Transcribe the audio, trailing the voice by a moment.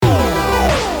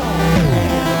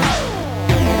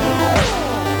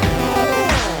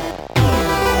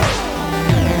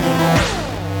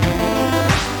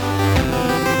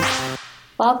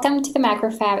Welcome to the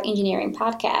Macrofab Engineering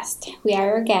Podcast. We are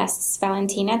your guests,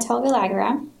 Valentina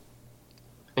Villagra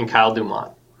and Kyle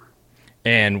Dumont.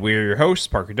 And we're your hosts,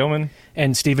 Parker Dillman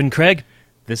and Stephen Craig.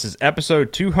 This is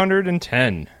episode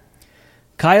 210.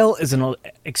 Kyle is an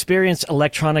experienced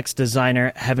electronics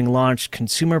designer, having launched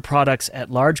consumer products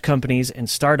at large companies and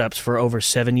startups for over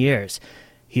 7 years.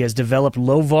 He has developed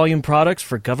low-volume products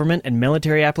for government and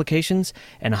military applications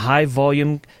and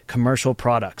high-volume commercial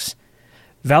products.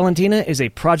 Valentina is a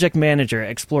project manager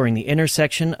exploring the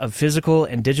intersection of physical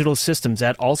and digital systems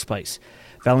at Allspice.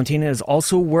 Valentina has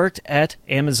also worked at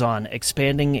Amazon,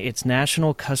 expanding its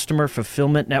national customer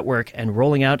fulfillment network and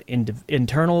rolling out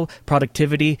internal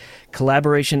productivity,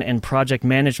 collaboration, and project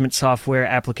management software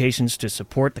applications to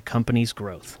support the company's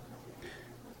growth.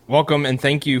 Welcome and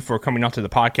thank you for coming out to the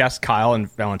podcast, Kyle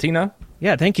and Valentina.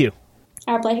 Yeah, thank you.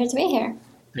 Our pleasure to be here.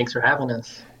 Thanks for having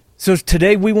us. So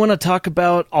today we want to talk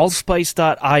about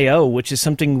allspice.io, which is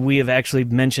something we have actually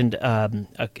mentioned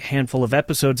a handful of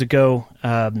episodes ago,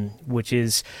 which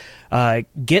is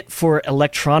Git for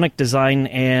electronic design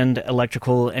and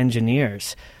electrical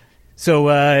engineers.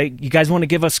 So you guys want to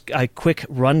give us a quick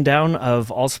rundown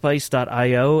of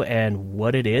allspice.io and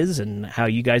what it is and how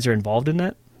you guys are involved in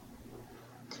that?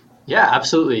 Yeah,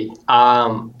 absolutely.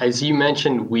 As you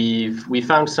mentioned, we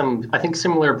found some, I think,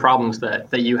 similar problems that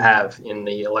you have in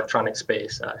the electronic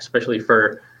space, especially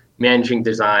for managing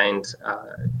designs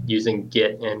using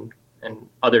Git and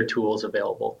other tools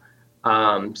available.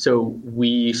 So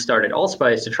we started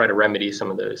Allspice to try to remedy some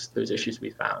of those issues we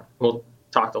found. We'll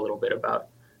talk a little bit about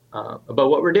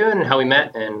what we're doing and how we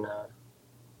met and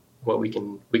what we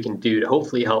can do to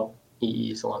hopefully help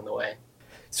EEs along the way.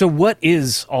 So what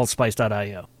is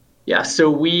allspice.io? Yeah, so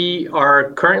we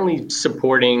are currently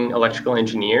supporting electrical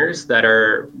engineers that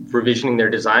are revisioning their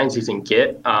designs using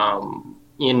Git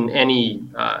in any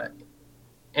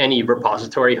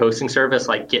repository hosting service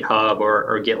like GitHub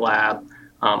or GitLab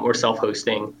or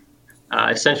self-hosting.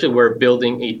 Essentially, we're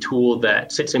building a tool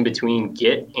that sits in between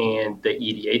Git and the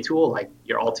EDA tool, like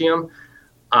your Altium,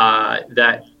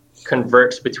 that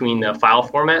converts between the file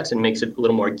formats and makes it a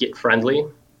little more Git-friendly.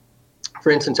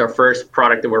 For instance, our first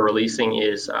product that we're releasing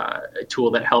is a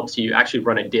tool that helps you actually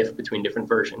run a diff between different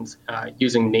versions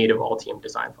using native Altium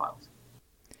design files.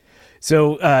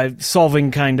 So solving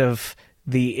kind of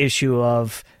the issue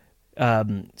of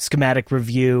schematic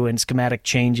review and schematic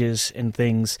changes and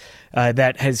things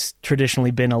that has traditionally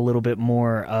been a little bit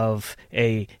more of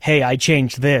a, hey, I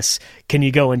changed this, can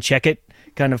you go and check it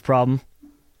kind of problem?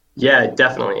 Yeah,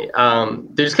 definitely.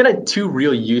 There's kind of two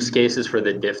real use cases for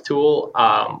the diff tool.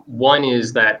 One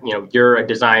is that, you're a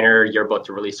designer, you're about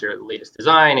to release your latest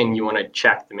design, and you want to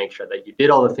check to make sure that you did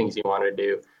all the things you wanted to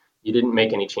do. You didn't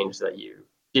make any changes that you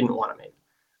didn't want to make.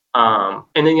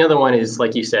 And then the other one is,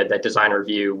 like you said, that design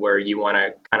review where you want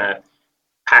to kind of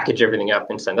package everything up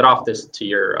and send it off to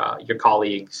your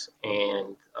colleagues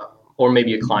and or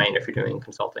maybe a client if you're doing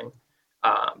consulting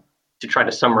to try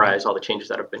to summarize all the changes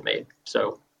that have been made.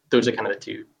 So those are kind of the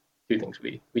two things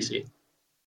we see.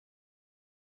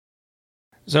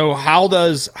 So how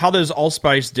does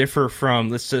Allspice differ from,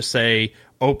 let's just say,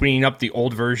 opening up the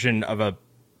old version of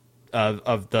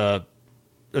the,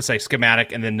 let's say,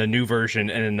 schematic and then the new version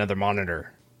in another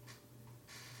monitor?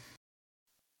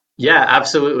 Yeah,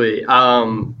 absolutely.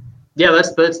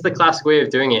 That's the classic way of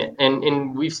doing it,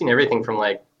 and we've seen everything from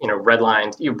red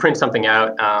lines. You print something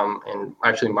out and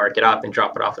actually mark it up and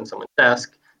drop it off on someone's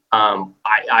desk.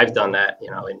 I've done that,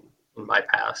 in my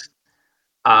past,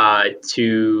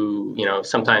 to,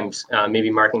 sometimes maybe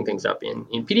marking things up in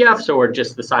PDFs or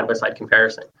just the side-by-side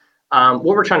comparison. What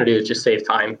we're trying to do is just save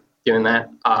time doing that.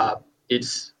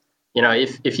 It's,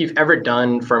 if you've ever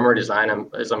done firmware design,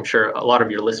 as I'm sure a lot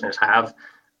of your listeners have,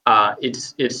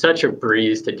 it's such a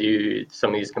breeze to do some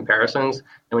of these comparisons.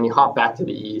 And when you hop back to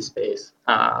the EE space,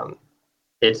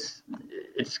 it's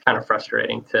kind of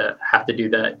frustrating to have to do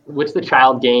that. What's the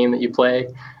child game that you play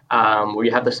where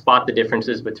you have to spot the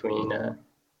differences between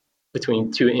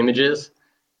two images?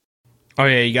 Oh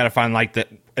yeah, you got to find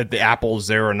the apples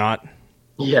there or not.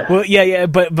 Yeah. Well, yeah,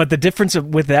 but the difference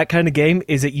with that kind of game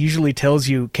is it usually tells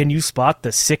you, can you spot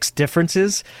the 6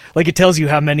 differences? Like it tells you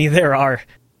how many there are.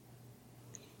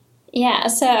 Yeah,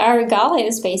 so our goal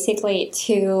is basically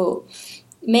to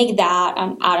make that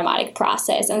an automatic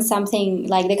process and something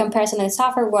like the comparison in the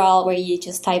software world where you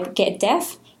just type get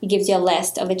diff, it gives you a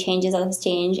list of the changes that has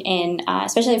changed, and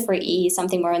especially for E,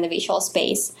 something more in the visual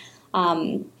space.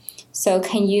 So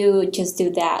can you just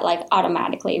do that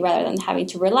automatically rather than having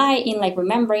to rely in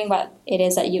remembering what it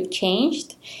is that you've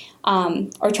changed,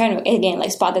 or trying to again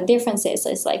spot the differences?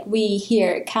 It's we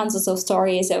hear countless of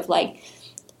stories of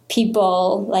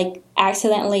people like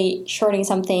accidentally shorting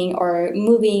something or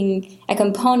moving a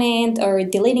component or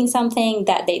deleting something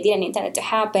that they didn't intend it to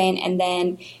happen, and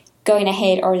then going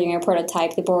ahead ordering a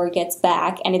prototype, the board gets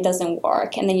back and it doesn't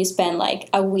work, and then you spend like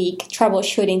a week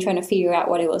troubleshooting trying to figure out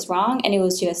what it was wrong, and it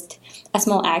was just a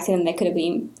small accident that could have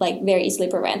been like very easily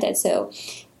prevented. So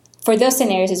for those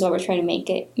scenarios is what we're trying to make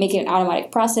it an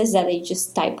automatic process that they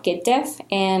just type git diff.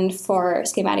 And for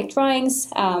schematic drawings,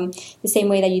 the same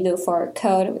way that you do for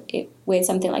code with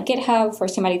something like GitHub, for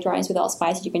schematic drawings with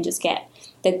Allspice, you can just get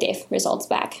the diff results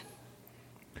back.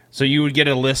 So you would get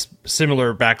a list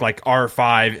similar back, like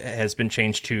R5 has been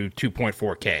changed to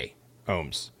 2.4K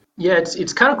ohms. Yeah,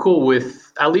 it's kind of cool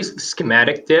with at least the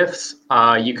schematic diffs.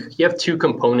 You have two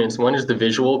components. One is the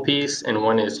visual piece, and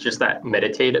one is just that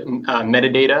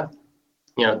metadata,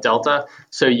 delta.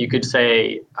 So you could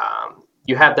say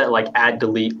you have that like add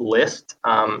delete list,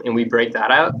 and we break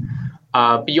that out.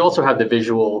 But you also have the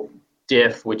visual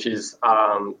diff, which is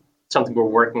something we're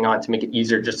working on to make it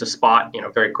easier just to spot,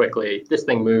 very quickly. This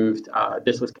thing moved.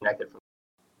 This was connected.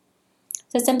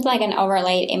 So something like an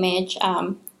overlaid image.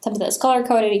 Something that's color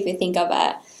coded, if you think of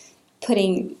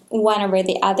putting one over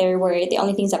the other, where the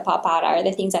only things that pop out are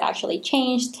the things that actually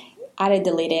changed, added,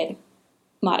 deleted,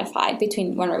 modified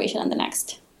between one revision and the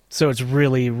next. So it's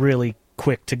really, really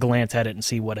quick to glance at it and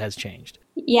see what has changed.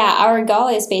 Yeah, our goal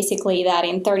is basically that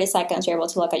in 30 seconds you're able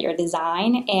to look at your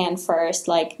design and first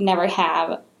never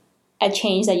have a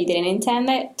change that you didn't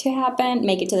intend it to happen,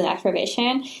 make it to the next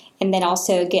revision, and then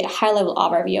also get a high-level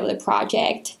overview of the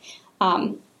project.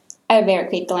 A very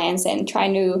quick glance, and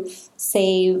trying to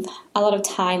save a lot of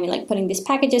time in putting these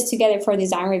packages together for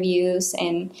design reviews.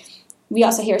 And we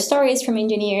also hear stories from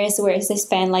engineers where they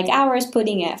spend hours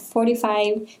putting a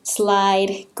 45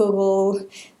 slide Google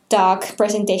Doc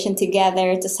presentation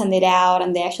together to send it out,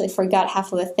 and they actually forgot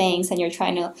half of the things, and you're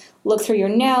trying to look through your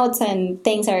notes and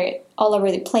things are all over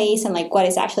the place, and what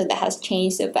is actually that has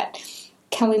changed. So, but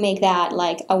can we make that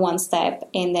a one step?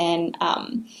 And then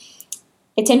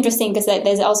it's interesting because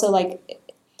there's also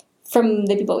from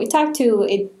the people we talk to,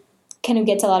 it kind of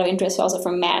gets a lot of interest also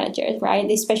from managers, right?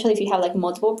 Especially if you have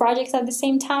multiple projects at the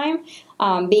same time,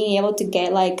 being able to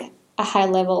get a high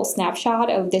level snapshot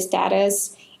of the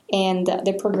status and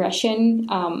the progression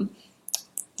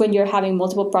when you're having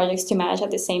multiple projects to manage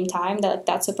at the same time,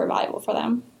 that's super valuable for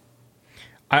them.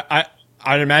 I'd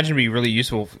imagine it'd be really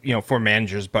useful, for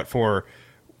managers, but for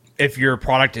if your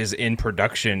product is in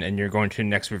production and you're going to the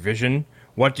next revision,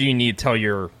 what do you need to tell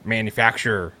your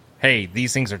manufacturer, hey,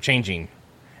 these things are changing?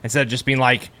 Instead of just being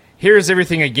here's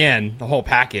everything again, the whole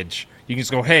package. You can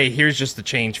just go, hey, here's just the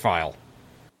change file.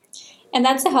 And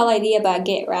that's the whole idea about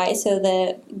Git, right? So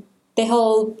the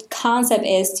whole concept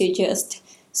is to just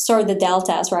sort the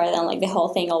deltas rather than the whole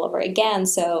thing all over again.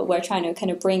 So we're trying to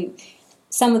kind of bring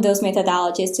some of those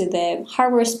methodologies to the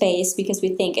hardware space because we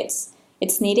think it's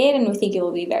needed and we think it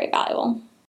will be very valuable.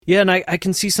 Yeah, and I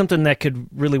can see something that could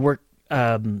really work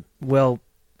well.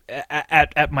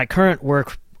 At my current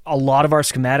work, a lot of our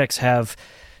schematics have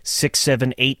 6,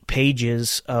 7, 8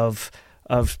 pages of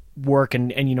work,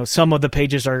 and some of the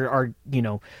pages are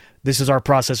this is our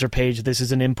processor page, this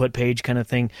is an input page kind of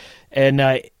thing,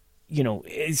 and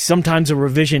sometimes a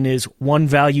revision is one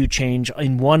value change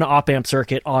in one op-amp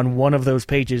circuit on one of those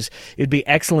pages. It'd be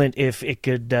excellent if we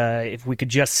could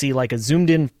just see a zoomed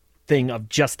in thing of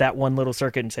just that one little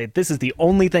circuit and say this is the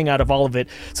only thing out of all of it,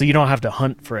 so you don't have to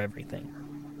hunt for everything.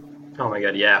 Oh my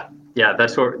god, yeah,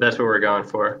 that's what we're going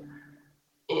for,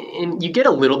 and you get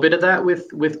a little bit of that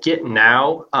with Git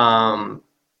now,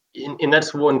 and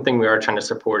that's one thing we are trying to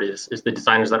support is the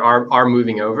designers that are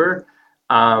moving over.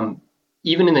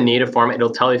 Even in the native format,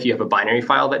 it'll tell you if you have a binary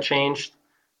file that changed,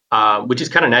 which is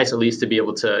kind of nice, at least to be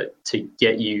able to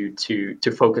get you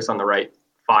to focus on the right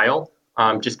file,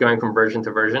 just going from version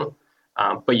to version.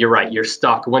 But you're right, you're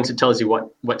stuck. Once it tells you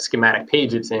what schematic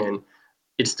page it's in,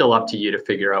 it's still up to you to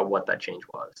figure out what that change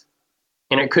was.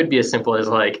 And it could be as simple as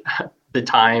the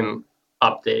time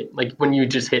update. When you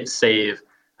just hit save,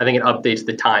 I think it updates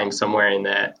the time somewhere in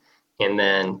that, and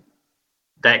then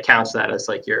that counts that as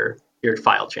your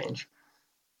file change.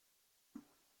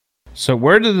 So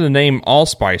where did the name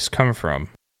Allspice come from?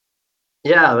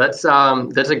 Yeah, that's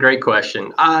a great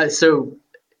question. So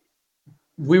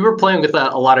we were playing with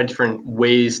a lot of different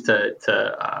ways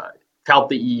to help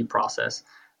the EE process.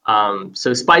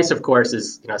 So Spice, of course,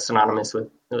 is synonymous with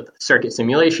circuit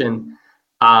simulation.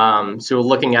 So we're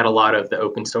looking at a lot of the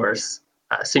open source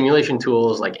simulation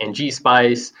tools like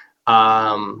ngSpice,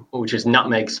 which is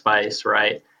Nutmeg Spice,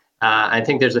 right? I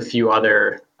think there's a few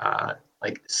other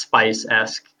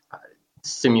Spice-esque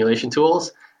simulation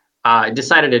tools. I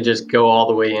decided to just go all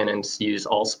the way in and use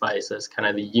Allspice as kind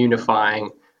of the unifying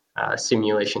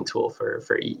simulation tool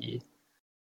for EE.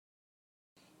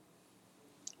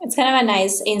 It's kind of a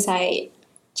nice inside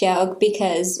joke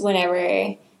because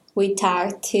whenever we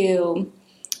talk to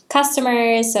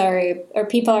customers or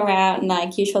people around,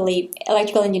 like usually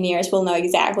electrical engineers will know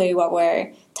exactly what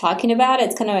we're talking about.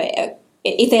 It's kind of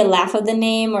if they laugh at the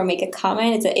name or make a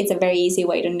comment, it's a very easy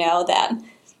way to know that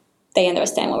they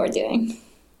understand what we're doing.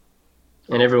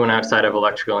 And everyone outside of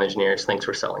electrical engineers thinks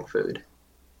we're selling food.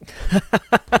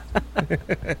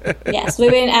 Yes,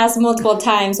 we've been asked multiple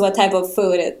times what type of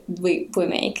food we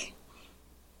make.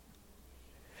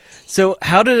 So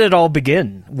how did it all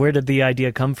begin? Where did the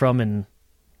idea come from, and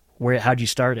how'd you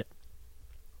start it?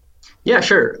 Yeah,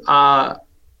 sure.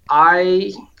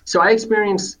 I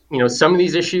experienced, some of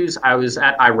these issues. I was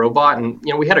at iRobot,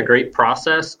 and we had a great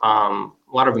process. A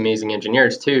lot of amazing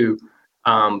engineers too,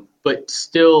 but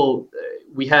still,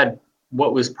 we had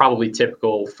what was probably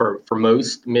typical for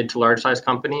most mid to large size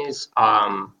companies,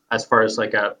 as far as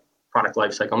like a product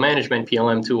lifecycle management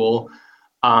 (PLM) tool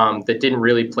that didn't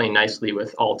really play nicely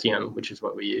with Altium, which is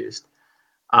what we used.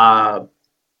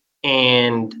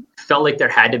 And felt like there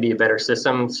had to be a better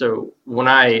system. So when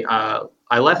I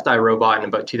left iRobot in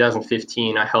about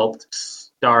 2015, I helped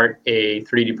start a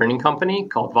 3D printing company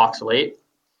called Voxel 8.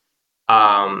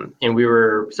 And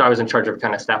I was in charge of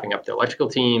kind of staffing up the electrical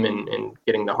team and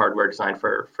getting the hardware design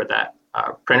for that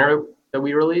printer that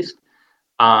we released.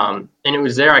 And it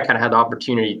was there I kind of had the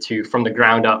opportunity to, from the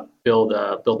ground up, build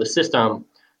a system,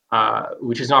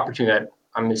 which is an opportunity that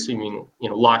I'm assuming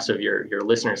lots of your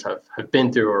listeners have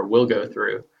been through or will go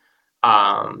through.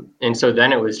 And so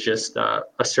then it was just a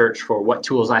search for what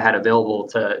tools I had available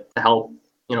to help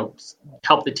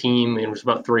the team. It was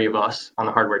about 3 of us on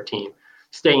the hardware team,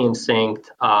 stay in sync,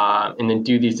 and then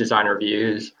do these design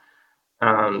reviews.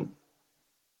 So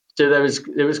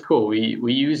it was cool.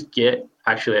 We used Git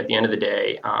actually at the end of the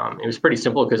day. It was pretty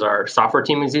simple because our software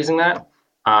team was using that.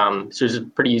 So it was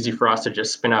pretty easy for us to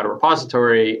just spin out a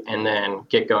repository and then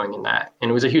get going in that. And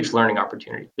it was a huge learning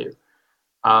opportunity too.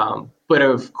 But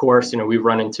of course, we've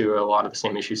run into a lot of the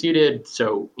same issues you did.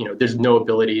 So, there's no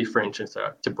ability, for instance,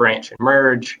 to branch and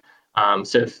merge.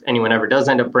 So if anyone ever does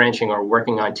end up branching or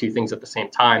working on 2 things at the same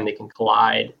time, they can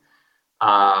collide.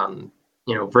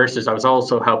 Versus I was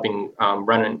also helping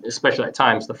run, especially at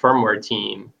times, the firmware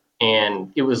team.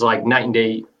 And it was like night and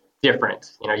day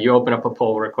difference. You open up a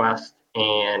pull request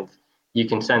and you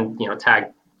can send, tag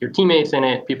your teammates in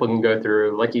it. People can go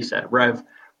through, like you said,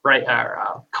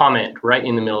 comment right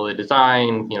in the middle of the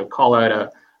design, call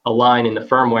out a line in the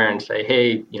firmware and say,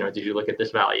 hey, did you look at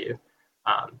this value?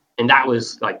 And that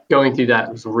was like going through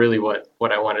that was really what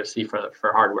I wanted to see for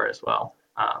hardware as well.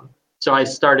 So I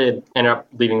ended up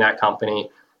leaving that company,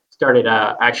 started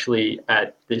actually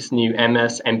at this new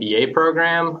MS MBA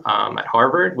program at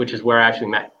Harvard, which is where I actually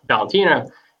met Valentina.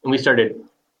 And we started,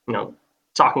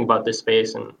 talking about this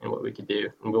space and what we could do.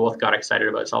 And we both got excited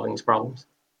about solving these problems.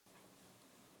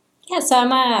 Yeah, so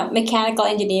I'm a mechanical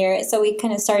engineer, so we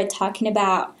kind of started talking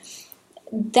about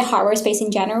the hardware space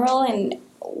in general, and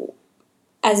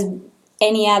as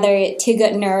any other 2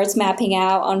 good nerds mapping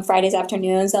out on Fridays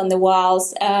afternoons on the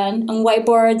walls and on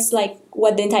whiteboards, like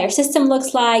what the entire system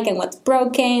looks like and what's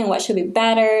broken and what should be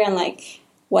better and like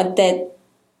what the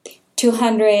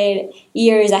 200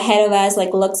 years ahead of us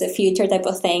like looks the future type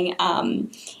of thing.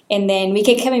 And then we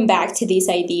kept coming back to this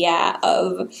idea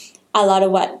of a lot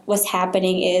of what was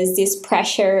happening is this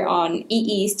pressure on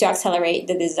EEs to accelerate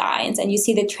the designs. And you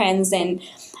see the trends in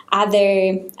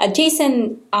other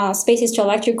adjacent spaces to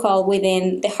electrical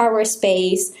within the hardware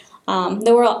space.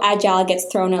 The word agile gets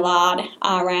thrown a lot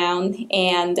around,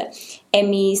 and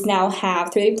MEs now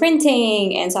have 3D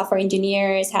printing, and software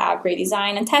engineers have great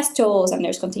design and test tools, and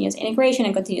there's continuous integration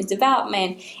and continuous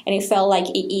development. And it felt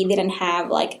like EE didn't have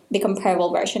like the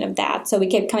comparable version of that. So we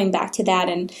kept coming back to that,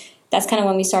 and that's kind of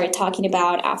when we started talking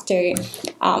about after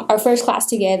our first class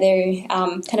together,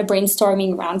 kind of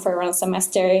brainstorming around for around a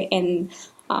semester in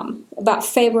about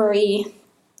February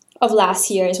of last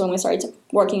year is when we started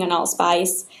working on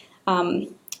Allspice,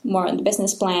 more on the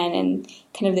business plan and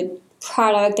kind of the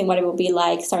product and what it will be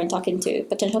like, starting talking to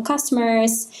potential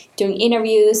customers, doing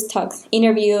interview tons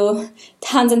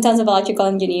and tons of electrical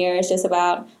engineers just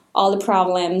about all the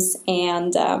problems.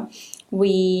 And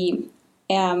we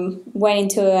went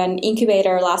into an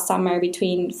incubator last summer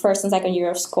between first and second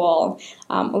year of school.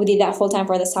 We did that full time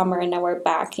for the summer, and now we're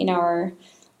back in our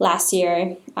last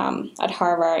year at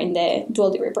Harvard in the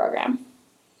dual degree program.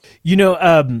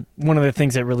 One of the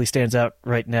things that really stands out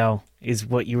right now is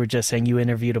what you were just saying. You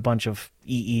interviewed a bunch of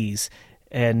EEs.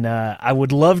 And I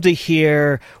would love to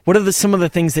hear, what are some of the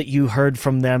things that you heard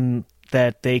from them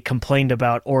that they complained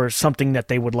about, or something that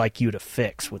they would like you to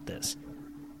fix with this?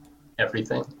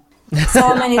 Everything.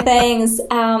 So many things.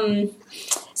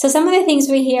 So some of the things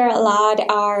we hear a lot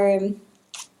are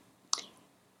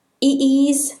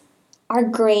EEs are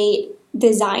great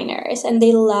designers and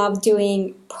they love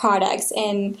doing products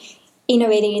and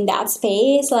innovating in that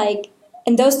space.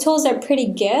 And those tools are pretty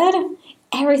good.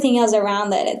 Everything else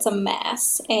around it, it's a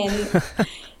mess. And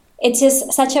it's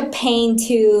just such a pain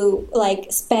to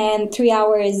spend 3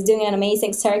 hours doing an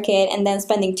amazing circuit and then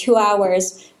spending 2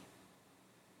 hours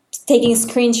taking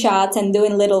screenshots and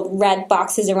doing little red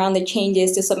boxes around the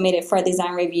changes to submit it for a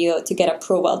design review to get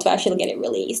approval to actually get it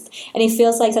released. And it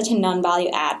feels like such a non-value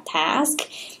add task.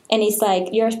 And it's like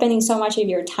you're spending so much of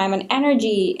your time and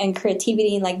energy and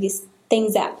creativity in these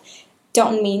things that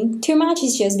don't mean too much.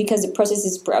 It's just because the process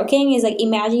is broken. It's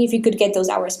imagine if you could get those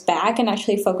hours back and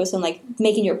actually focus on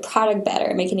making your product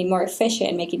better, making it more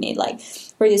efficient, making it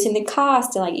reducing the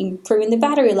cost and improving the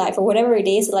battery life or whatever it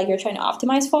is you're trying to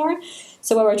optimize for.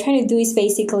 So what we're trying to do is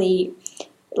basically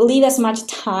leave as much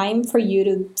time for you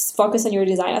to focus on your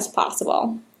design as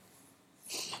possible.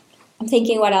 I'm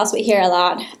thinking what else we hear a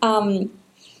lot.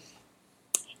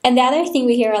 And the other thing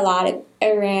we hear a lot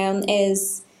around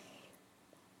is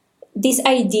this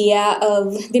idea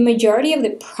of the majority of the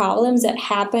problems that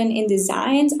happen in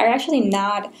designs are actually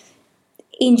not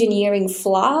engineering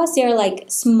flaws. They're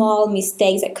small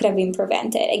mistakes that could have been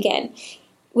prevented. Again,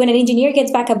 when an engineer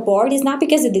gets back a board, it's not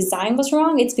because the design was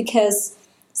wrong, it's because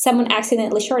someone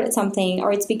accidentally shorted something,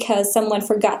 or it's because someone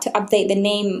forgot to update the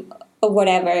name of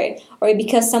whatever, or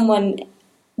because someone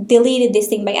deleted this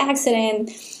thing by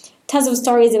accident. Tons of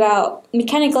stories about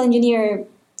mechanical engineer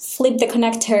flipped the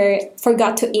connector,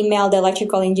 forgot to email the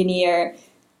electrical engineer.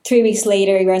 3 weeks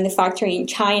later, you're in the factory in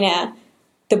China,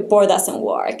 the board doesn't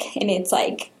work. And it's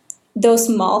those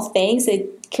small things,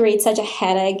 it creates such a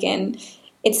headache, and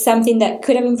it's something that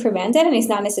could have been prevented, and it's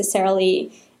not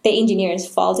necessarily the engineer's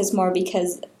fault. It's more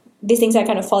because these things are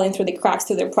kind of falling through the cracks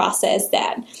through the process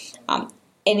and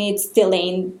it's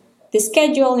delaying the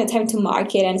schedule and the time to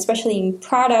market, and especially in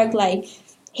product,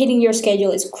 hitting your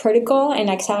schedule is critical, and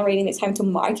accelerating the time to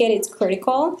market is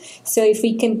critical. So if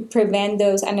we can prevent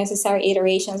those unnecessary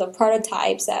iterations of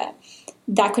prototypes,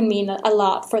 that could mean a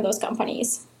lot for those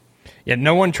companies. Yeah,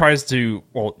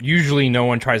 usually no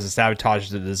one tries to sabotage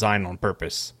the design on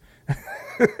purpose.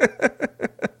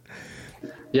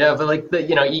 Yeah, but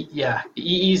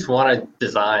EEs want to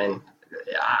design.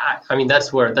 I mean,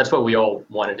 that's what we all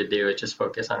wanted to do, is just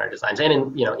focus on our designs,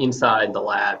 and inside the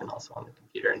lab and also on the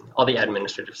computer, and all the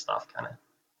administrative stuff kind of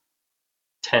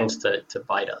tends to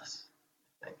bite us,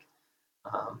 I think.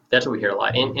 That's what we hear a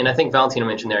lot, and I think Valentina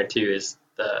mentioned there too is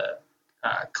the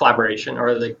collaboration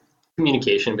or the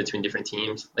communication between different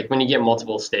teams. When you get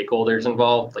multiple stakeholders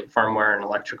involved, like firmware and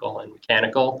electrical and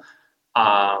mechanical,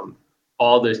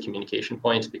 all those communication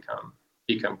points become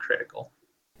critical.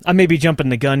 I may be jumping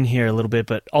the gun here a little bit,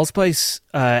 but Allspice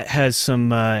has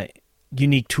some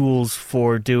unique tools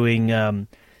for doing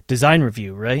design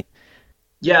review, right?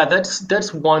 Yeah,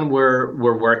 that's one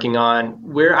we're working on.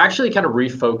 We're actually kind of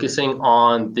refocusing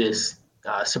on this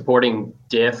supporting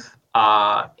diff,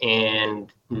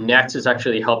 and next is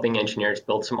actually helping engineers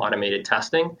build some automated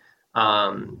testing,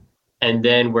 and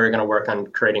then we're going to work on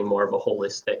creating more of a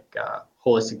holistic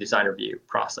design review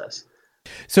process.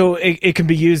 So it can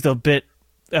be used a bit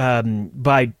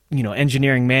by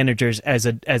engineering managers as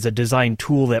a design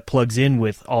tool that plugs in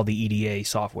with all the EDA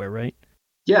software, right?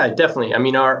 Yeah, definitely. I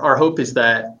mean, our hope is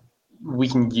that we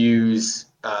can use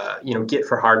Git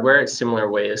for hardware in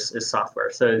similar way as software.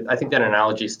 So I think that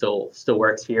analogy still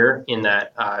works here, in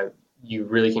that you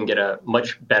really can get a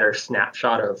much better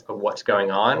snapshot of what's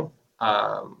going on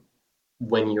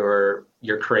when you're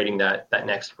creating that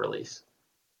next release.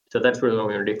 So that's really what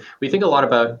we're going to do. We think a lot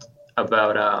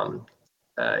about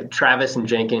Travis and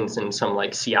Jenkins and some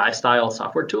CI style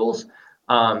software tools.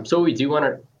 So what we do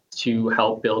want to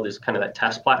help build is kind of that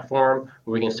test platform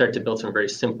where we can start to build some very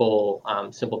simple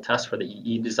tests for the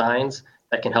EE designs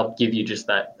that can help give you just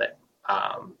that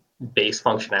base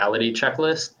functionality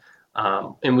checklist.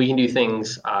 And we can do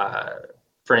things,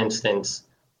 for instance,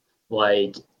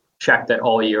 check that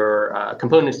all your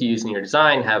components you use in your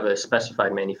design have a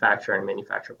specified manufacturer and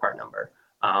manufacturer part number.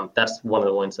 That's one of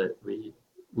the ones that we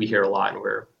hear a lot, and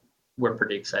we're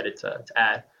pretty excited to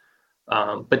add.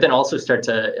 But then also start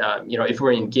to, if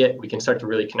we're in Git, we can start to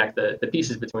really connect the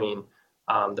pieces between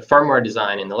the firmware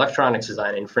design and the electronics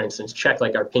design, and for instance, check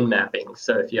our pin mapping.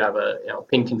 So if you have a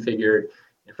pin configured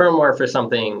in firmware for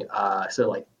something,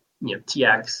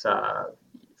 TX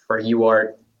for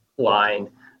UART line,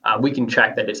 we can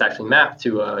check that it's actually mapped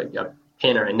to a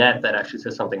pin or a net that actually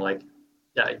says something like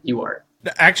UART.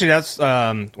 Actually, that's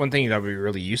one thing that would be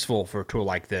really useful for a tool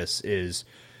like this is,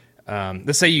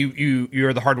 let's say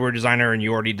you're the hardware designer and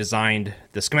you already designed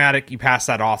the schematic. You pass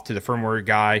that off to the firmware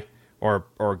guy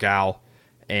or gal,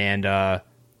 and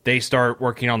they start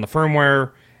working on the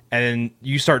firmware, and then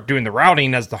you start doing the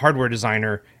routing as the hardware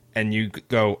designer, and you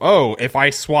go, oh, if I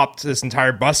swapped this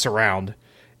entire bus around,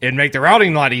 it'd make the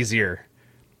routing a lot easier.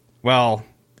 Well,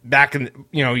 back in,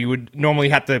 you would normally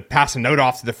have to pass a note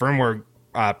off to the firmware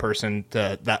person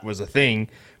that was a thing,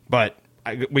 but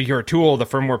with your tool, the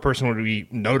firmware person would be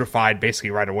notified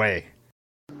basically right away.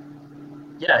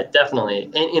 Yeah, definitely.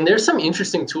 And there's some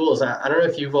interesting tools. I don't know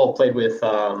if you've all played with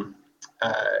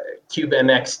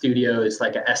CubeMX Studio is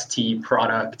like a ST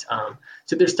product.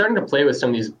 So they're starting to play with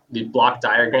some of these block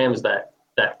diagrams that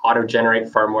auto-generate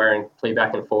firmware and play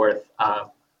back and forth.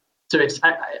 So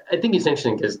I think it's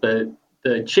interesting because the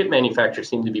chip manufacturers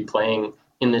seem to be playing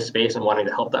in this space and wanting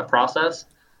to help that process.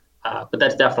 But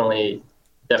that's definitely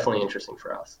interesting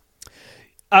for us.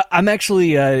 I'm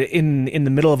actually in the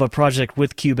middle of a project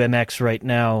with CubeMX right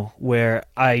now where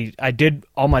I did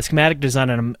all my schematic design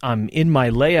and I'm in my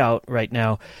layout right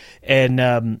now.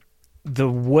 And the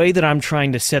way that I'm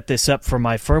trying to set this up for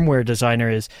my firmware designer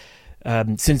is,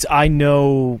 since I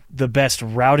know the best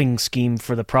routing scheme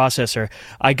for the processor,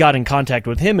 I got in contact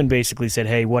with him and basically said,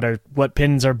 hey, what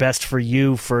pins are best for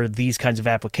you for these kinds of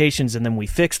applications? And then we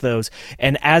fixed those.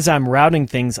 And as I'm routing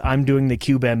things, I'm doing the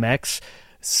CubeMX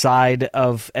side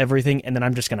of everything, and then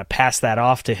I'm just going to pass that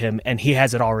off to him, and he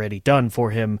has it already done for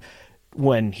him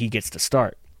when he gets to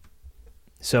start.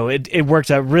 So it works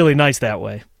out really nice that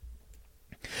way.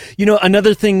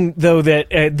 Another thing, though, that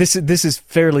this is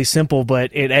fairly simple, but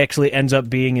it actually ends up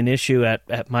being an issue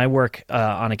at my work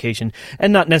on occasion,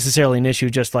 and not necessarily an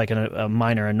issue, just like a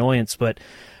minor annoyance, but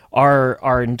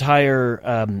our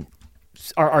entire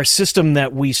our system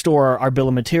that we store our bill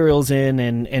of materials in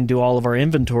and do all of our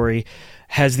inventory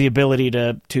has the ability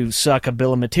to suck a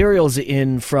bill of materials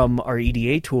in from our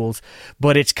EDA tools,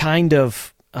 but it's kind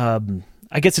of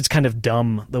I guess it's kind of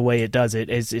dumb the way it does it.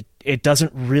 It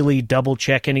doesn't really double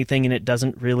check anything, and it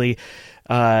doesn't really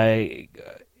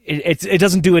it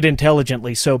doesn't do it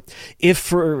intelligently. So if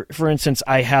for instance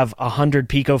I have 100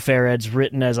 picofarads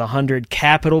written as 100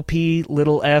 capital P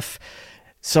little f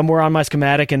somewhere on my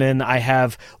schematic, and then I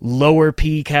have lower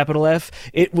p capital F,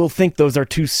 it will think those are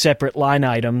two separate line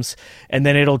items, and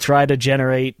then it'll try to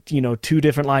generate two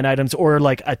different line items, or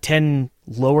like a 10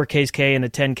 lowercase k and a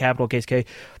 10 capital case K.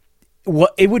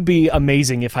 It would be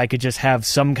amazing if I could just have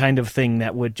some kind of thing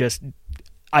that would just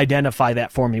identify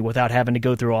that for me without having to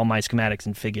go through all my schematics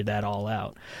and figure that all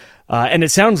out. And it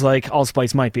sounds like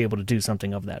Allspice might be able to do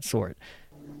something of that sort.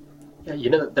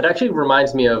 Yeah, that actually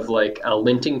reminds me of like a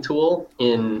linting tool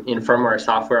in firmware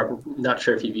software. I'm not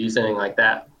sure if you've used anything like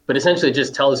that, but essentially it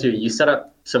just tells you set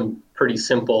up some pretty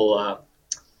simple,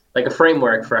 like a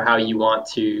framework for how you want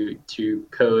to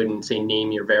code and say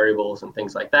name your variables and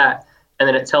things like that. And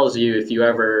then it tells you if you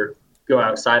ever go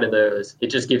outside of those, it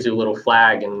just gives you a little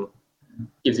flag and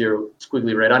gives you a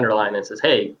squiggly red underline and says,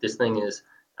 hey, this thing is,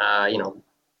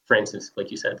 for instance,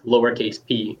 like you said, lowercase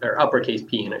p or uppercase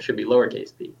p, and it should be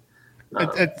lowercase p.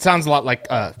 It sounds a lot like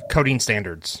coding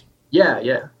standards.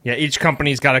 Yeah. Each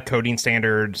company's got a coding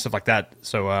standard, stuff like that.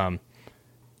 So,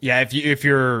 if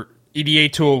your EDA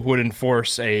tool would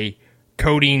enforce a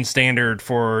coding standard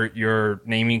for your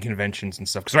naming conventions and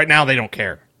stuff, because right now they don't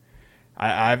care.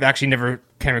 I've actually never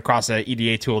came across an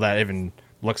EDA tool that even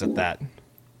looks at that.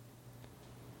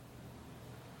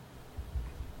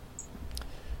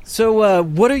 So,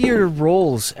 what are your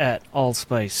roles at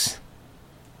Allspice?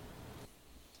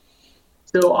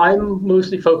 So I'm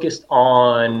mostly focused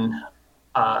on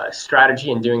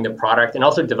strategy and doing the product, and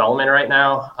also development right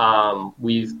now.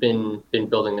 We've been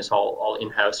building this all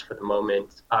in-house for the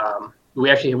moment. We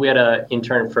had an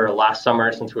intern for last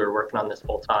summer since we were working on this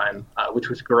full time, which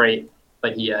was great.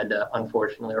 But he had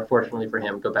unfortunately, or fortunately for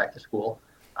him, go back to school,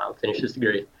 finish his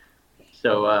degree.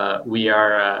 So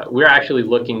we're actually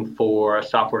looking for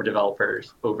software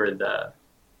developers over the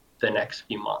next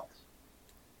few months.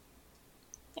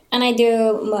 And I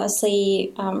do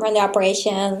mostly run the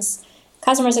operations,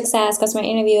 customer success, customer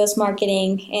interviews,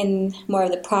 marketing, and more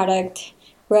of the product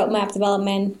roadmap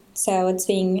development. So it's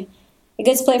been a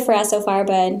good split for us so far.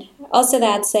 But also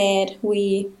that said,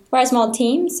 we're a small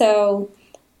team, so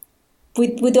we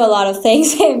do a lot of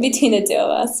things between the two of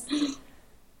us.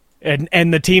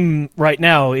 And the team right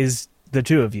now is the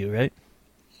two of you, right?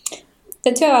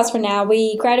 the two of us for now.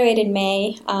 We graduated in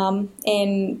May,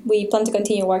 and we plan to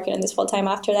continue working on this full time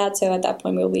after that. So at that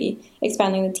point, we'll be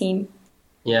expanding the team.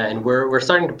 Yeah, and we're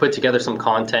starting to put together some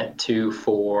content too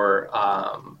for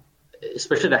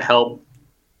especially to help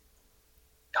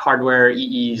hardware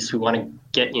EEs who want to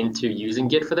get into using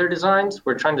Git for their designs.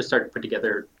 We're trying to start to put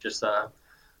together just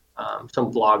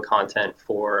some blog content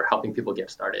for helping people get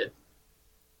started.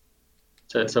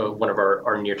 So it's one of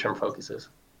our near-term focuses.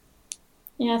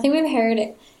 Yeah, I think we've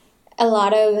heard a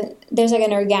lot of, there's like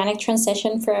an organic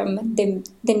transition from the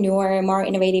newer, more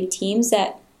innovative teams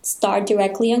that start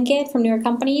directly on Git from newer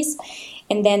companies.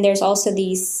 And then there's also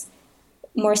these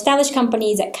more established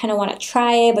companies that kind of want to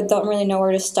try it but don't really know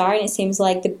where to start. And it seems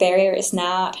like the barrier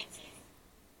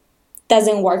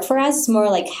doesn't work for us. It's more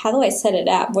like, how do I set it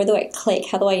up? Where do I click?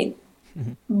 How do I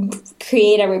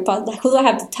create a repository? Who do I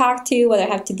have to talk to? What do I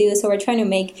have to do? So we're trying to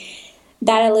make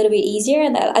that a little bit easier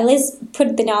and at least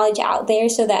put the knowledge out there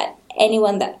so that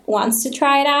anyone that wants to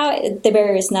try it out, the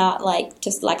barrier is not like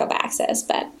just lack of access,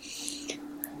 but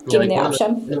giving the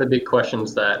option. One of the big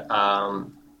questions that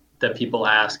that people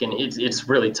ask, and it's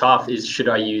really tough, is should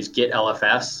I use Git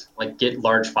LFS, like Git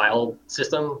large file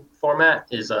system format?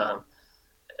 Is kind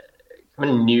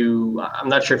of new. I'm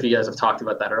not sure if you guys have talked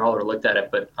about that at all or looked at it,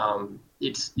 but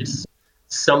it's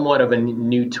somewhat of a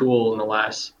new tool in the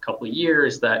last couple of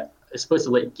years that is supposed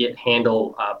to let Git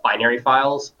handle binary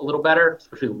files a little better,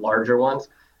 especially larger ones,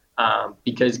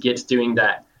 because Git's doing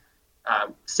that,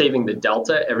 saving the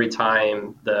delta every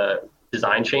time the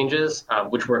design changes,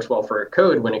 which works well for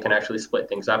code when it can actually split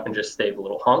things up and just save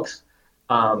little hunks.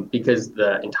 Because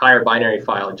the entire binary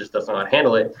file just does not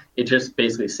handle it. It just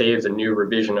basically saves a new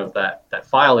revision of that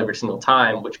file every single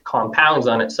time, which compounds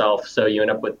on itself. So you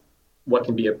end up with what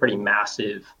can be a pretty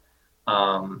massive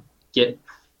Git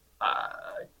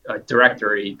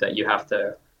directory that you have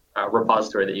to,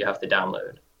 repository that you have to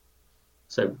download.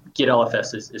 So Git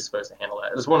LFS is supposed to handle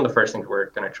that. It's one of the first things we're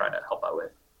going to try to help out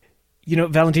with. You know,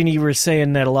 Valentina, you were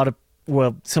saying that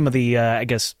some of the, I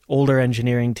guess, older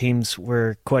engineering teams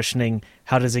were questioning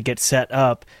how does it get set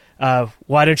up.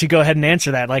 Why don't you go ahead and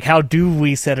answer that? Like, how do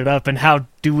we set it up and how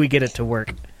do we get it to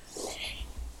work?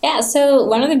 Yeah, so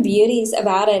one of the beauties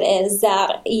about it is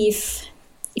that if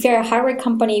you're a hardware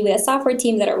company with a software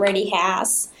team that already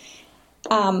has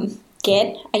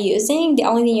Git using, the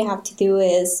only thing you have to do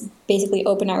is basically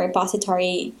open a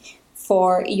repository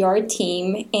for your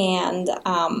team and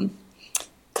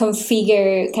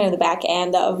configure kind of the back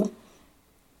end of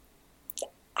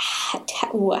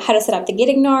how to set up the git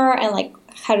ignore and like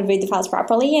how to read the files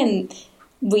properly. And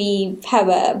we have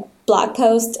a blog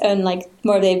post on like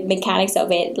more of the mechanics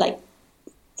of it, like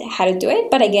how to do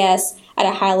it. But I guess at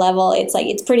a high level,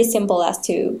 it's pretty simple as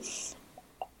to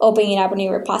opening up a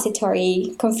new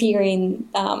repository, configuring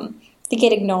the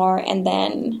git ignore, and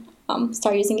then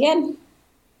start using Git.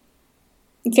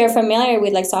 If you're familiar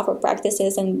with like software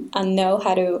practices and know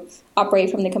how to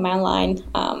operate from the command line,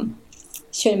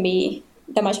 shouldn't be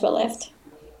that much of a lift.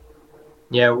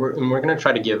 Yeah, we're going to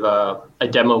try to give a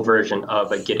demo version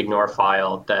of a git ignore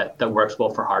file that works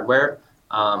well for hardware.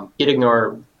 Git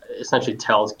ignore essentially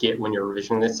tells Git when you're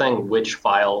revisioning this thing which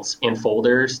files and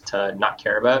folders to not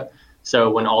care about.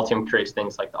 So when Altium creates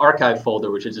things like the archive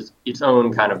folder, which is its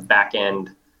own kind of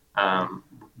back-end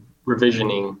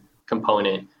revisioning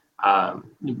component,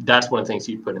 that's one of the things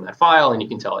you put in that file, and you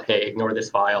can tell it, hey, ignore this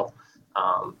file,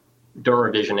 don't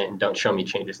revision it, and don't show me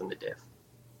changes in the diff.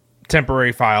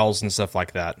 Temporary files and stuff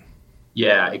like that.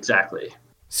 Yeah, exactly.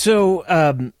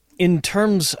 So in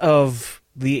terms of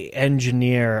the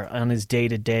engineer on his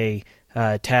day-to-day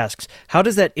tasks, how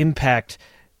does that impact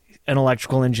an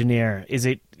electrical engineer? Is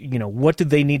it, what do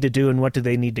they need to do and what do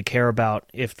they need to care about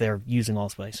if they're using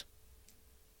Allspice?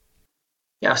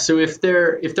 Yeah, so if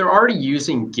they're already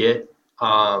using Git,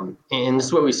 and this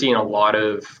is what we see in a lot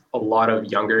of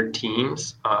younger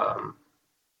teams,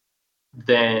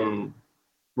 then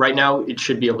right now it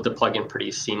should be able to plug in pretty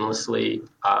seamlessly,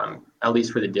 at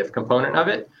least for the diff component of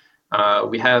it.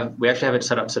 We actually have it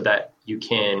set up so that you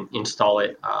can install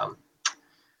it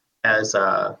as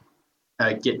a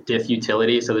Git diff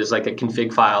utility. So there's like a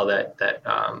config file that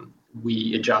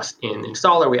we adjust in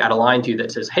installer. We add a line to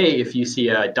that says, hey, if you see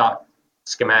a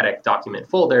 .schematic document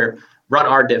folder, run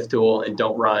our diff tool and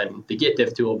don't run the Git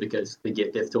diff tool, because the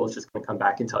Git diff tool is just going to come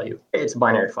back and tell you, hey, it's a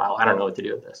binary file. I don't know what to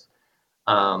do with this.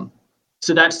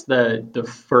 So that's the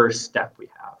first step we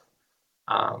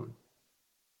have,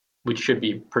 which should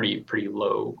be pretty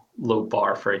low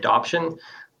bar for adoption.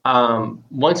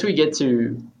 Once we get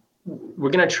to, we're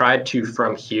going to try to,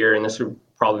 from here, and this would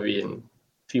probably be in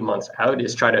a few months out,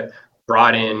 is try to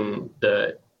broaden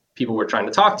the people we're trying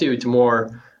to talk to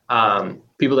more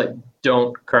people that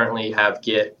don't currently have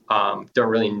Git don't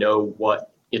really know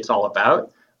what it's all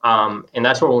about. And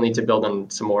that's where we'll need to build on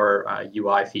some more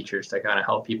UI features to kind of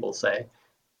help people say,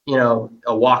 a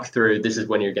walkthrough, this is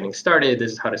when you're getting started,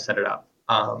 this is how to set it up.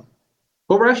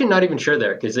 But we're actually not even sure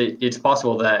there, because it's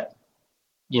possible that,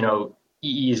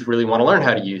 EEs really want to learn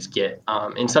how to use Git,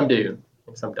 and some do,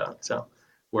 and some don't. So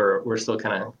we're still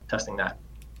kind of testing that.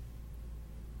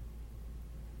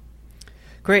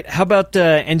 Great. How about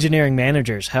engineering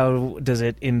managers? How does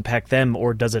it impact them,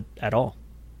 or does it at all?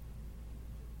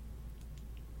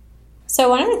 So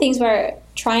one of the things we're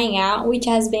trying out, which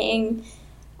has been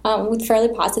with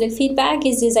fairly positive feedback,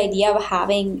 is this idea of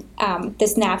having the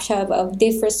snapshot of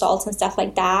diff results and stuff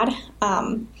like that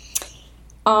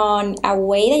on a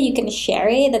way that you can share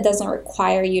it that doesn't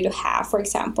require you to have, for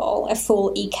example, a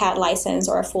full ECAD license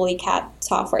or a full ECAD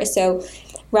software. So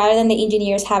rather than the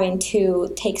engineers having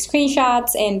to take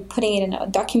screenshots and putting it in a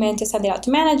document to send it out to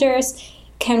managers,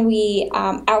 can we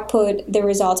output the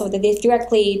results of the diff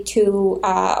directly to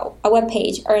a web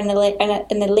page or in a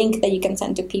link that you can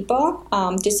send to people,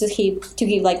 just to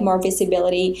give like more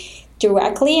visibility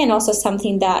directly, and also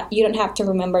something that you don't have to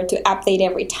remember to update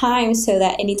every time, so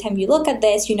that anytime you look at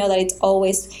this, you know that it's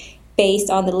always based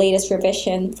on the latest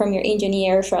revision from your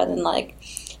engineers, rather than like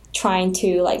trying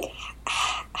to like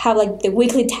have like the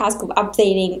weekly task of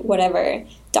updating whatever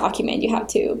document you have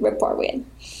to report with.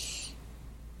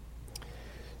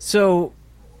 So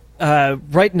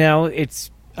right now,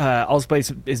 it's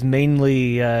Allspice is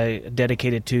mainly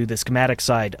dedicated to the schematic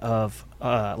side of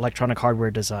electronic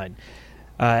hardware design.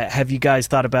 Have you guys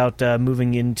thought about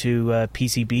moving into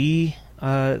PCB,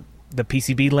 the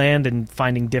PCB land, and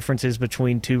finding differences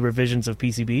between two revisions of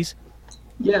PCBs?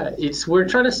 Yeah, we're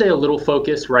trying to stay a little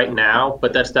focused right now,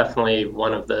 but that's definitely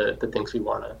one of the things we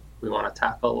want to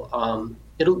tackle.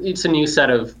 It's a new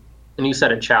set of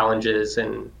challenges,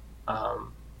 and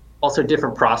also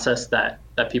different process that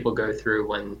people go through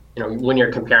when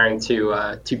you're comparing two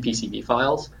PCB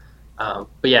files. But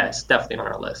yeah, it's definitely on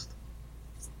our list.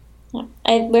 Yeah.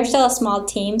 We're still a small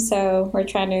team, so we're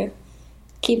trying to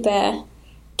keep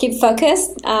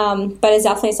focused, but it's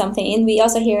definitely something. And we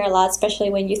also hear a lot, especially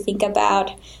when you think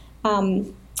about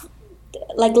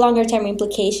like longer term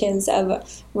implications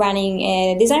of running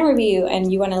a design review, and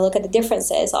you want to look at the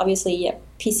differences. Obviously,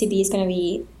 PCB is going to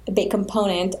be a big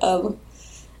component of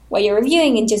what you're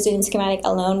reviewing, and just doing schematic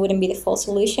alone wouldn't be the full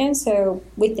solution. So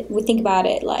we think about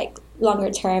it like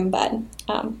longer term, but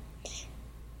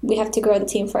we have to grow the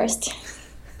team first.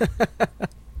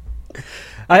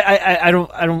 I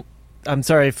don't. I'm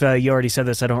sorry if you already said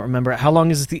this. I don't remember. How long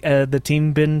has the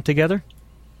team been together?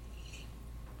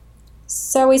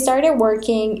 So we started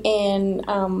working in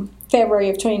February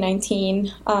of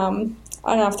 2019 on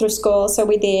after school. So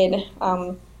we did.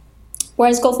 We're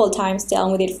in school full time still,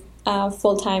 and we did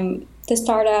full time the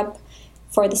startup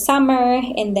for the summer,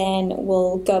 and then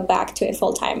we'll go back to it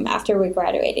full time after we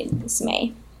graduate this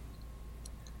May.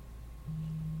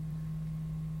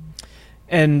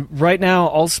 And right now,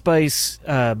 Allspice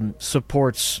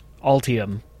supports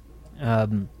Altium.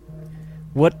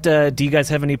 What do you guys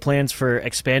have any plans for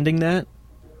expanding that?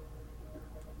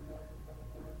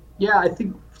 Yeah, I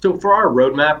think so. For our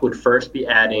roadmap, would first be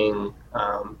adding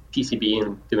PCB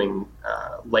and doing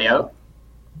layout,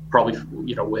 probably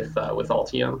with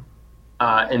Altium,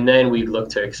 and then we look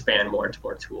to expand more into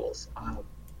more tools. I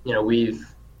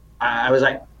was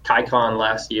at KaiCon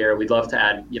last year. We'd love to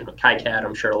add, KiCad.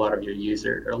 I'm sure a lot of your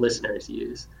users or listeners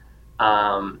use,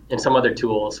 and some other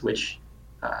tools which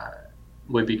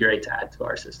would be great to add to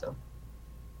our system.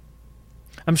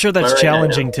 I'm sure that's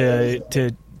challenging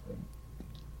to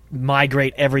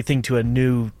migrate everything to a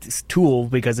new tool,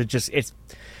 because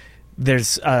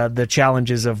there's the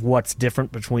challenges of what's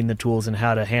different between the tools and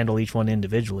how to handle each one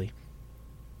individually.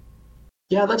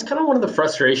 Yeah, that's kind of one of the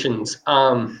frustrations.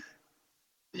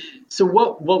 So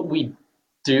what we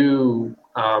do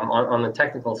on the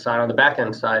technical side, on the back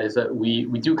end side, is that we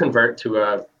do convert to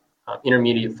a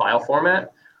intermediate file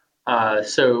format.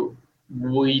 So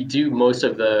we do most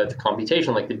of the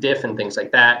computation, like the diff and things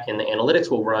like that, and the analytics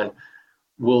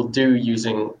we'll do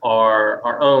using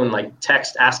our own like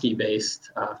text ASCII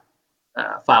based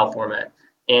file format.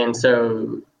 And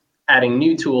so adding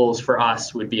new tools for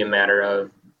us would be a matter of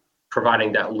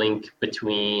providing that link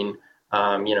between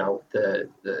the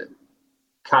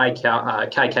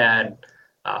KiCad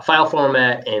file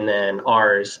format and then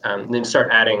ours, and then start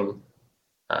adding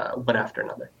one after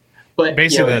another. But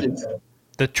basically,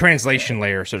 the translation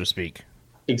layer, so to speak.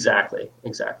 Exactly,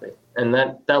 and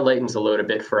that lightens the load a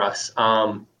bit for us.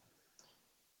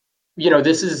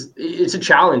 it's a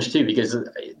challenge too, because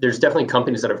there's definitely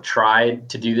companies that have tried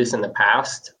to do this in the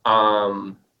past,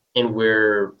 and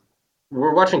we're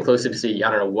watching closely to see,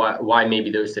 I don't know why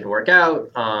maybe those didn't work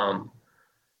out,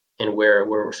 and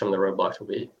where some of the roadblocks will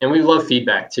be. And we love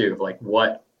feedback too, of like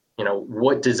what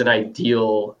does an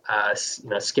ideal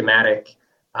schematic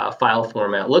file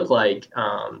format look like,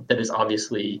 that is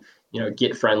obviously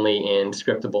Git friendly and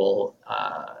scriptable.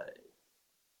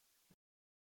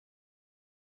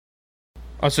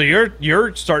 So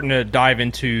you're starting to dive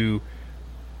into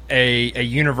a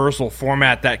universal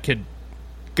format that could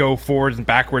go forwards and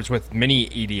backwards with many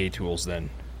EDA tools then.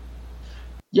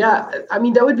 Yeah, I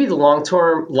mean that would be the long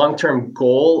term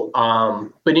goal,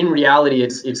 but in reality,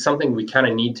 it's something we kind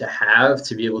of need to have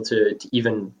to be able to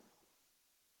even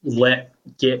let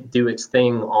Git do its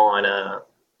thing on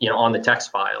on the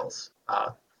text files.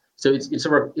 So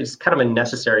it's kind of a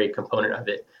necessary component of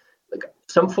it. Like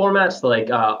some formats like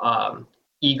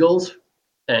Eagles,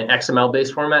 an XML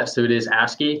based format, so it is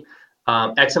ASCII.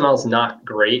 XML is not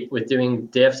great with doing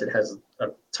diffs. It has a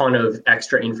ton of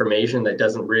extra information that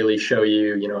doesn't really show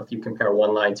you, if you compare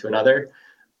one line to another.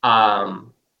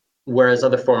 Whereas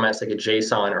other formats like a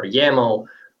JSON or YAML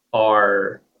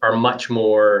are much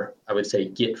more, I would say,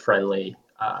 Git friendly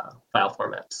file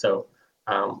formats. So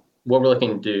what we're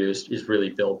looking to do is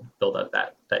really build up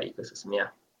that ecosystem. Yeah.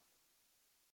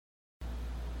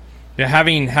 Yeah,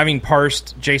 having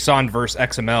parsed JSON versus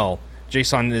XML,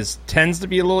 JSON tends to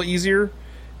be a little easier,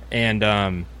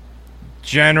 and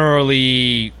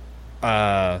generally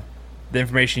the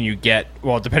information you get,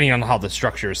 well, depending on how the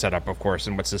structure is set up, of course,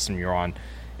 and what system you're on,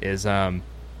 is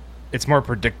it's more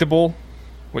predictable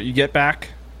what you get back.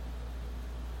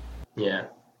 Yeah,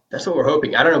 that's what we're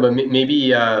hoping. I don't know, but maybe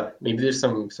there's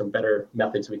some better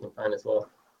methods we can find as well.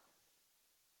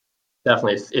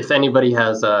 Definitely, if anybody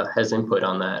has input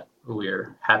on that,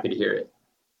 we're happy to hear it.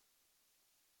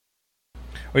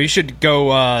 Well, you should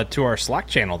go to our Slack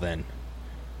channel then.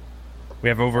 We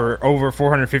have over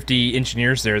 450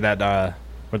 engineers there that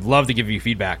would love to give you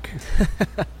feedback.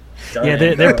 Yeah,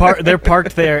 they're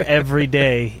parked there every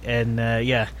day, and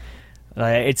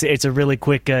it's a really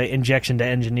quick injection to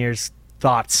engineers'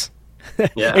 thoughts.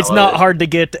 Yeah, it's not hard to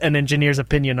get an engineer's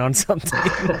opinion on something.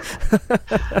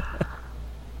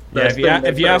 Yeah,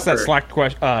 if you ask that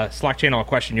Slack channel a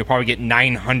question, you'll probably get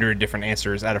 900 different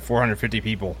answers out of 450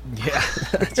 people. Yeah,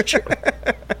 that's true.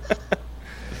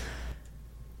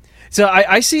 So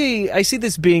I see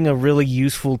this being a really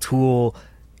useful tool.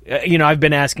 I've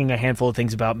been asking a handful of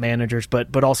things about managers,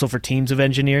 but also for teams of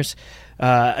engineers,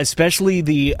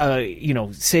 especially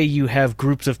say you have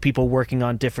groups of people working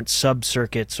on different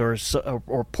sub-circuits or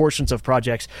portions of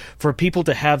projects, for people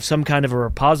to have some kind of a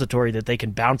repository that they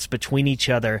can bounce between each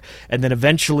other and then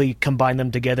eventually combine them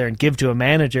together and give to a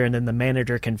manager, and then the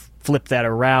manager can flip that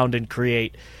around and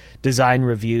create design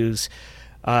reviews.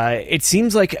 It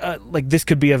seems like this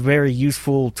could be a very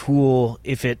useful tool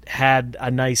if it had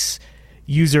a nice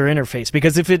user interface,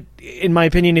 because in my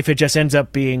opinion, if it just ends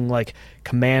up being like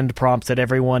command prompts that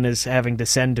everyone is having to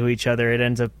send to each other, it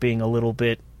ends up being a little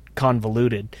bit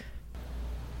convoluted.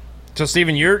 So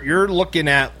Steven, you're looking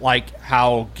at like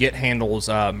how Git handles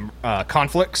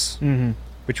conflicts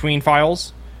between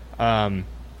files.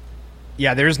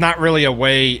 There's not really a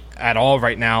way at all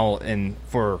right now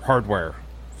for hardware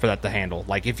for that to handle.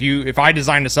 Like if I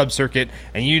design a subcircuit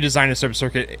and you design a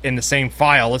subcircuit in the same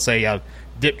file, let's say a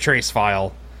dip trace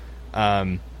file,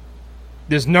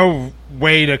 there's no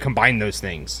way to combine those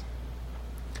things.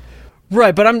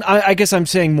 Right, but I guess I'm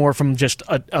saying more from just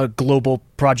a global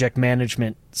project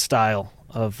management style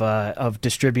of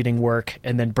distributing work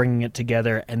and then bringing it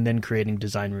together and then creating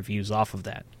design reviews off of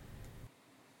that.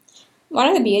 One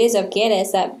of the beauties of Git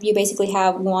is that you basically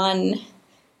have one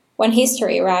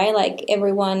history, right? Like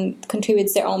everyone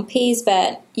contributes their own piece,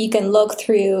 but you can look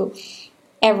through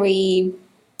every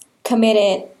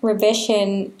committed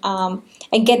revision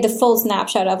and get the full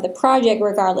snapshot of the project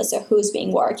regardless of who's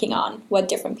been working on what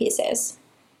different pieces.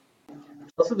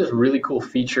 Also, there's a really cool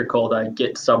feature called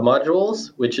Git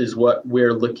submodules, which is what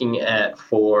we're looking at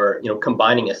for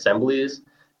combining assemblies.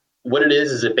 What it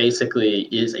is it basically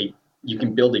is you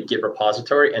can build a Git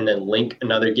repository and then link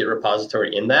another Git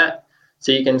repository in that.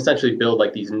 So you can essentially build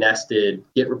like these nested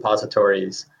Git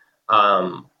repositories,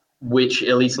 which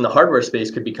at least in the hardware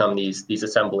space could become these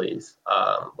assemblies.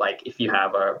 Like if you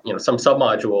have some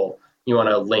submodule you want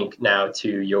to link now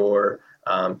to your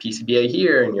PCBA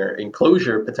here and your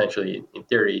enclosure potentially in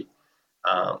theory,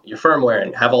 your firmware,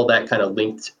 and have all that kind of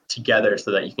linked together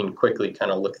so that you can quickly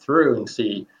kind of look through and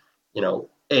see,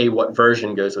 what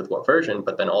version goes with what version,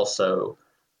 but then also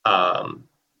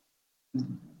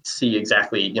see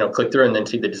exactly, click through and then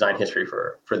see the design history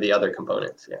for the other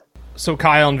components. Yeah. So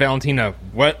Kyle and Valentina,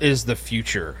 what is the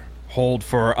future hold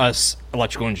for us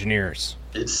electrical engineers?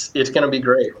 It's going to be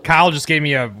great. Kyle just gave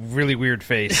me a really weird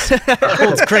face.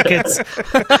 Holds crickets.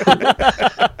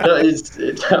 No,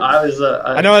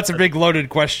 I know that's a big loaded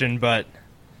question, but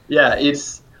yeah,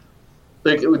 it's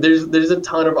like there's a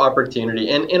ton of opportunity,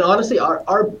 and honestly,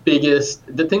 our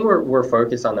the thing we're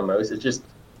focused on the most is just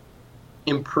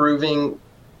improving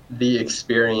the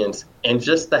experience and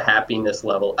just the happiness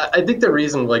level. I think the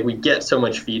reason we get so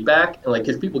much feedback and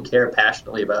because people care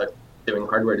passionately about doing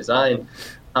hardware design,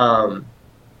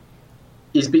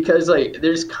 is because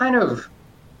there's kind of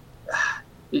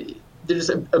there's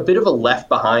a bit of a left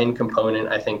behind component,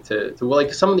 I think, to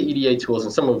some of the EDA tools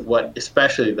and some of what,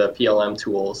 especially the PLM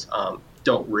tools,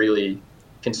 don't really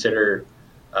consider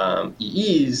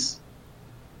EEs.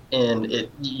 And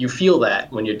you feel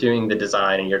that when you're doing the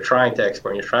design and you're trying to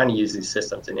export and you're trying to use these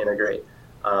systems and integrate.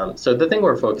 So the thing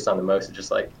we're focused on the most is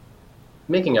just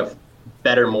making a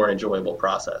better, more enjoyable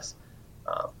process.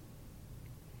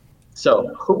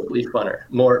 So hopefully funner,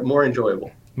 more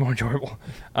enjoyable. More enjoyable.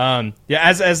 Yeah,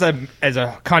 as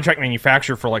a contract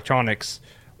manufacturer for electronics,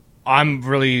 I'm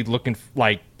really looking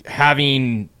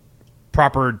having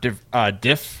proper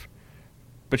diff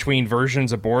between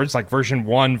versions of boards, like version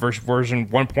 1 versus version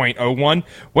 1.01.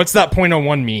 What's that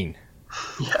 0.01 mean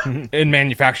in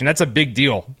manufacturing? That's a big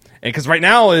deal. Because right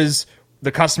now is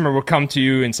the customer will come to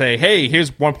you and say, hey,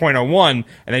 here's 1.01,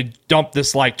 and they dump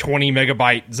this 20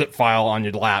 megabyte zip file on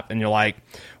your lap, and you're like,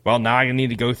 well, now I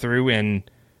need to go through and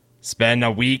spend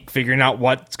a week figuring out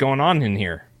what's going on in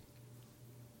here.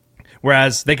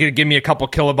 Whereas they could give me a couple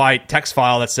kilobyte text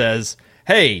file that says,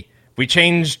 hey, we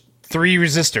changed 3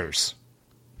 resistors.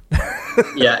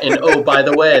 Yeah, and oh, by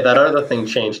the way, that other thing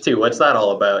changed too. What's that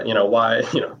all about? Why?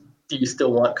 Do you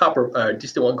still want copper? Do you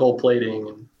still want gold plating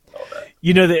and all that?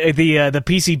 The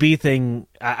PCB thing.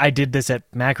 I did this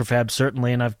at Macrofab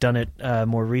certainly, and I've done it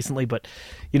more recently. But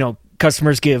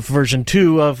customers give version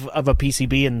 2 of a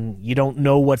PCB, and you don't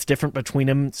know what's different between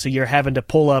them, so you're having to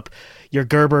pull up your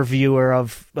Gerber viewer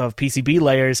of PCB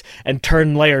layers and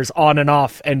turn layers on and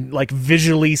off and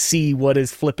visually see what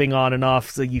is flipping on and off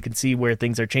so you can see where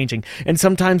things are changing. And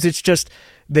sometimes it's just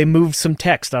they moved some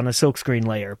text on a silkscreen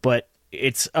layer, but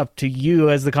it's up to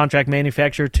you as the contract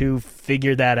manufacturer to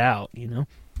figure that out,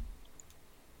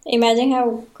 Imagine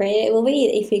how great it will be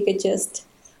if you could just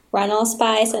run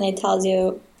Allspice and it tells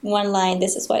you one line,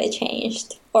 this is what it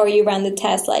changed. Or you run the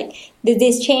test did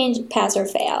this change, pass or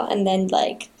fail? And then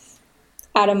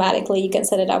automatically you can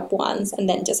set it up once and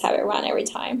then just have it run every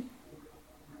time.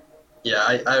 Yeah,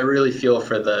 I really feel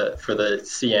for the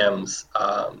CMs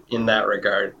in that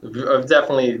regard. I've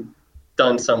definitely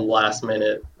done some last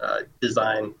minute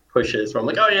design pushes where I'm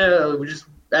oh yeah, we just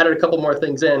added a couple more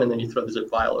things in, and then you throw the zip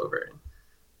file over it.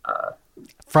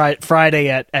 Friday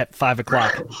at 5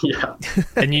 o'clock. Yeah,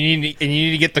 and you need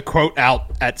to get the quote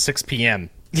out at 6 p.m.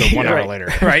 So 1 hour later,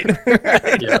 right?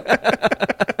 Yeah.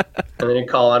 And then you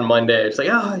call on Monday. It's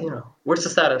where's the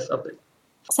status update?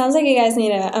 Sounds like you guys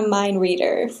need a mind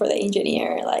reader for the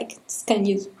engineer. Can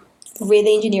you read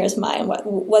the engineer's mind?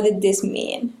 What did this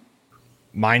mean?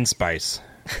 Mind Spice.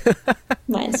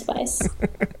 Mind Spice.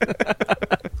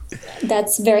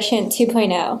 That's version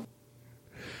 2.0.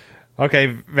 Okay,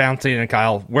 Valentina and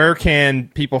Kyle, where can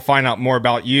people find out more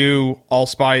about you,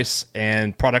 Allspice,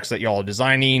 and products that y'all are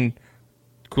designing?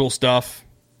 Cool stuff.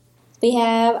 We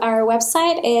have our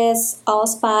website is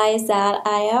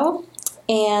allspice.io,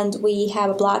 and we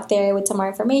have a blog there with some more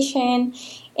information.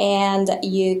 And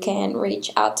you can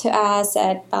reach out to us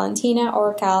at Valentina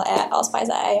or Kyle at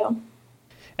allspice.io.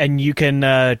 And you can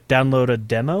download a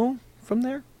demo from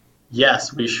there?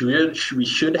 Yes, we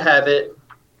should have it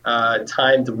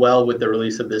timed well with the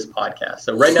release of this podcast.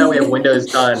 So right now we have Windows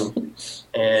done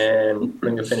and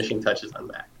putting the finishing touches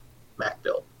on Mac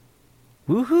build.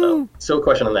 Woohoo! So a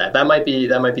question on that. That might be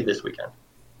this weekend.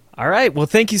 All right. Well,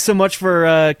 thank you so much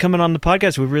for coming on the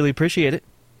podcast. We really appreciate it.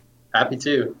 Happy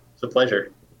to. It's a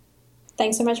pleasure.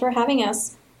 Thanks so much for having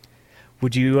us.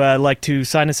 Would you like to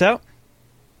sign us out?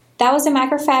 That was the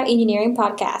Macrofab Engineering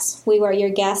Podcast. We were your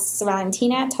guests,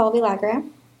 Valentina Villagra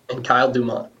and Kyle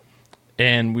Dumont.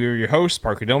 And we were your hosts,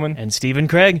 Parker Dillman and Stephen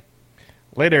Craig.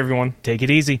 Later, everyone. Take it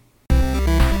easy.